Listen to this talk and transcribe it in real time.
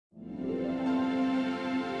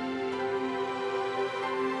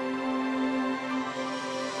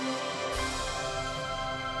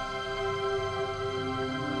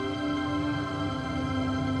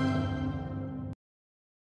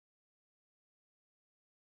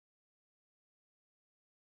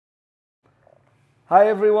Hi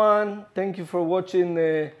everyone, thank you for watching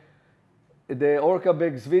the ORCA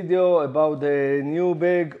bags video about the new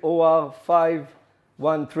bag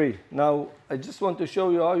OR-513. Now I just want to show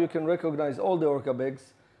you how you can recognize all the ORCA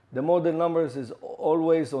bags. The model numbers is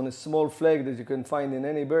always on a small flag that you can find in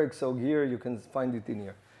any bag, so here you can find it in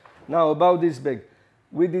here. Now about this bag.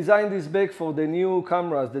 We designed this bag for the new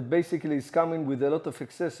cameras that basically is coming with a lot of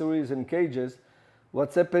accessories and cages.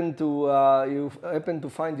 What's happened to, you happen to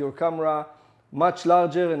find your camera much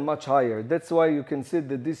larger and much higher. That's why you can see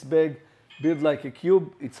that this bag built like a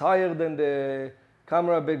cube. It's higher than the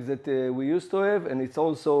camera bags that we used to have, and it's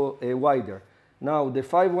also wider. Now the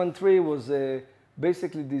 513 was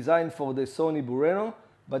basically designed for the Sony BURANO,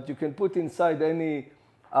 but you can put inside any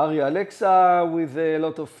Arri Alexa with a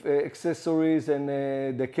lot of accessories and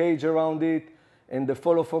the cage around it and the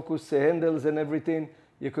follow focus handles and everything.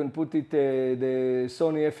 You can put it the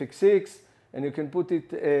Sony FX6, and you can put it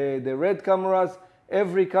the red cameras.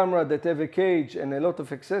 Every camera that have a cage and a lot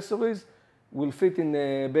of accessories will fit in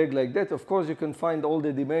a bag like that. Of course, you can find all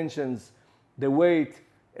the dimensions, the weight,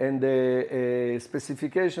 and the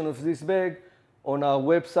specification of this bag on our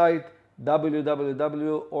website,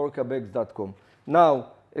 www.orcabags.com.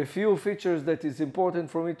 Now, a few features that is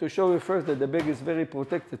important for me to show you. First, that the bag is very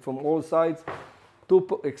protected from all sides.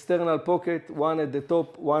 Two external pockets, one at the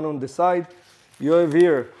top, one on the side. You have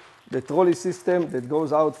here the trolley system that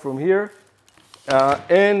goes out from here,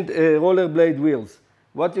 and rollerblade wheels.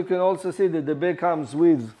 What you can also see that the bag comes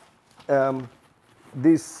with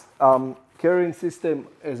this carrying system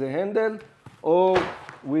as a handle or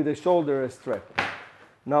with a shoulder strap.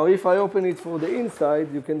 Now if I open it for the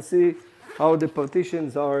inside, you can see how the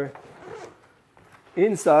partitions are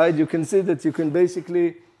inside. You can see that you can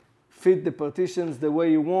basically fit the partitions the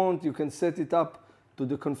way you want. You can set it up to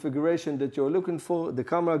the configuration that you're looking for. The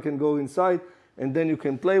camera can go inside and then you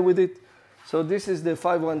can play with it. So this is the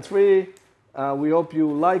 513. We hope you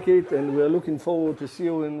like it, and we are looking forward to see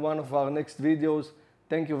you in one of our next videos.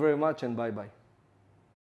 Thank you very much, and bye-bye.